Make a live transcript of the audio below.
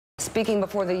Speaking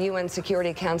before the UN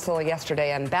Security Council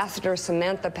yesterday, Ambassador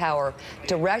Samantha Power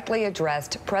directly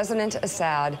addressed President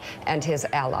Assad and his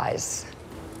allies.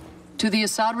 To the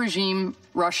Assad regime,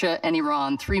 Russia, and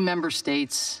Iran, three member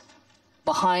states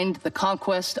behind the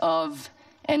conquest of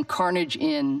and carnage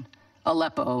in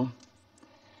Aleppo,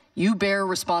 you bear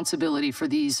responsibility for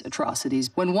these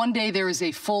atrocities. When one day there is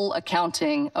a full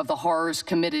accounting of the horrors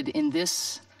committed in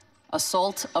this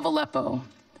assault of Aleppo,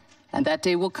 and that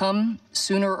day will come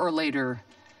sooner or later,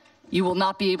 you will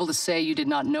not be able to say you did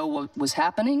not know what was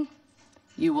happening.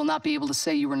 You will not be able to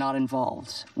say you were not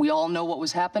involved. We all know what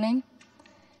was happening,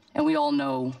 and we all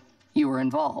know you were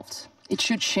involved. It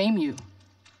should shame you.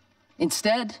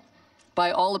 Instead,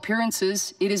 by all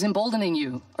appearances, it is emboldening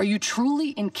you. Are you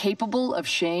truly incapable of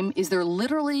shame? Is there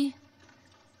literally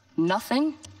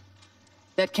nothing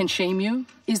that can shame you?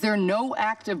 Is there no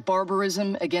act of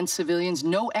barbarism against civilians,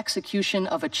 no execution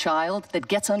of a child that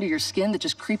gets under your skin, that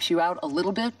just creeps you out a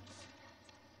little bit?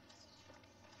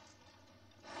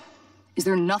 Is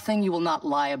there nothing you will not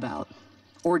lie about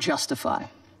or justify?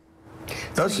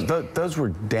 Those were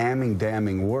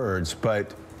damning words,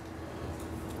 but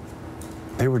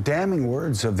they were damning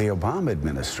words of the Obama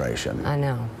administration. I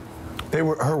know.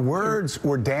 Her words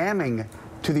were damning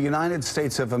to the United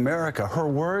States of America. Her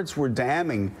words were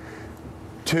damning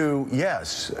to,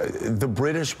 yes, the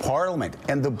British Parliament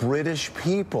and the British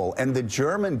people and the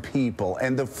German people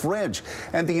and the French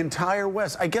and the entire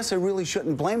West. I guess I really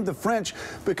shouldn't blame the French,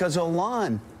 because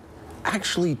Hollande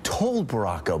actually told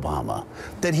Barack Obama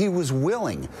that he was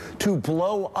willing to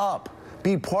blow up,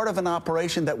 be part of an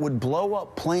operation that would blow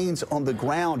up planes on the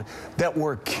ground that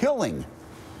were killing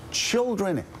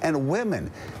children and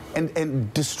women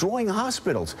and destroying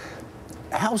hospitals.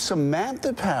 How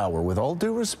Samantha Power, with all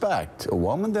due respect, a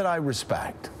woman that I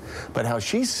respect, but how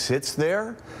she sits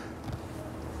there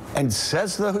and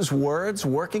says those words,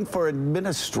 working for an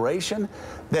administration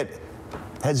that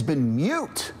has been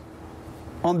mute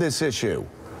on this issue,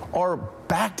 or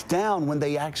backed down when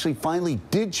they actually finally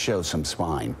did show some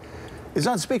spine, is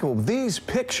unspeakable. These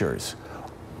pictures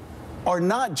are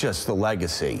not just the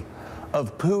legacy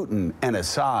of Putin and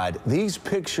Assad. These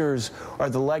pictures are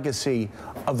the legacy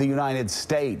of the United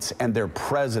States and their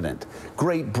president,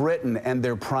 Great Britain and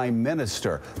their prime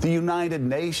minister, the United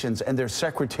Nations and their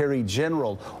secretary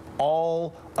general,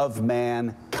 all of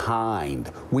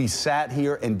mankind. We sat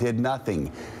here and did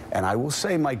nothing. And I will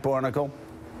say, Mike Barnacle,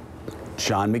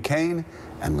 John McCain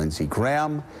and Lindsey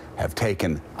Graham have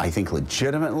taken, I think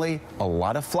legitimately, a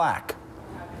lot of flack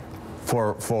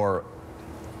for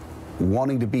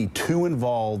wanting to be too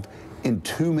involved in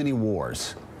too many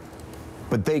wars.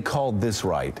 But they called this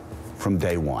right from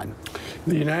day one.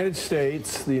 The United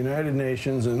States, the United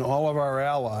Nations, and all of our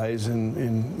allies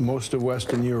in most of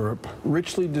Western Europe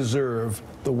richly deserve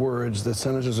the words that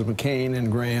Senators McCain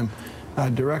and Graham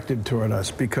directed toward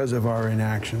us because of our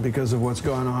inaction, because of what's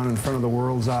gone on in front of the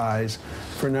world's eyes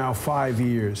for now 5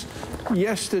 years.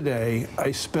 Yesterday,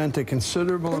 I spent a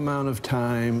considerable amount of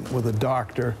time with a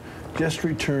doctor just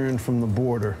returned from the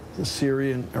border, the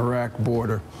Syrian-Iraq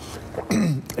border.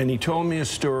 And he told me a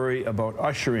story about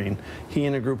ushering, he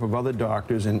and a group of other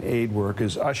doctors and aid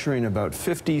workers, ushering about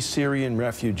 50 Syrian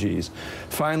refugees,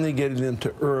 finally getting them to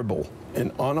Erbil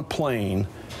and on a plane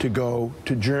to go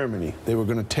to Germany. They were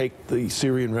going to take the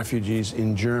Syrian refugees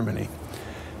in Germany.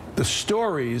 The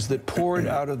stories that poured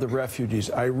out of the refugees,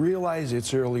 I realize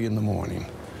it's early in the morning,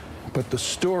 but the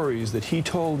stories that he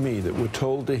told me that were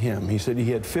told to him, he said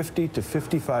he had 50 to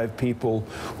 55 people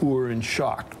who were in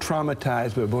shock,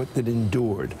 traumatized by what they'd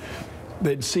endured.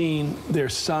 They'd seen their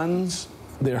sons,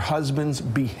 their husbands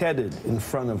beheaded in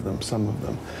front of them, some of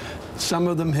them. Some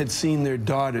of them had seen their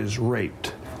daughters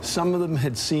raped. Some of them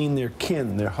had seen their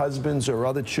kin, their husbands or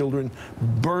other children,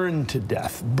 burned to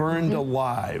death, burned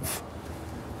alive.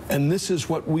 And this is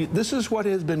what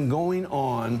has been going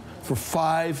on for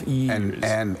 5 years.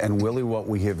 And Willie, what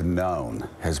we have known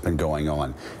has been going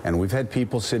on. And we've had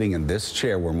people sitting in this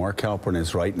chair where Mark Halperin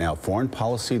is right now, foreign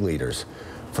policy leaders,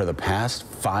 for the past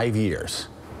 5 years,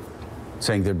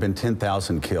 saying there have been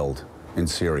 10,000 killed in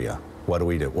Syria. What do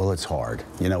we do? Well, it's hard.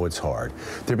 You know, it's hard.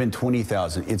 There have been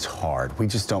 20,000. It's hard. We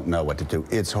just don't know what to do.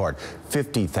 It's hard.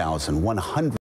 50,000, 100.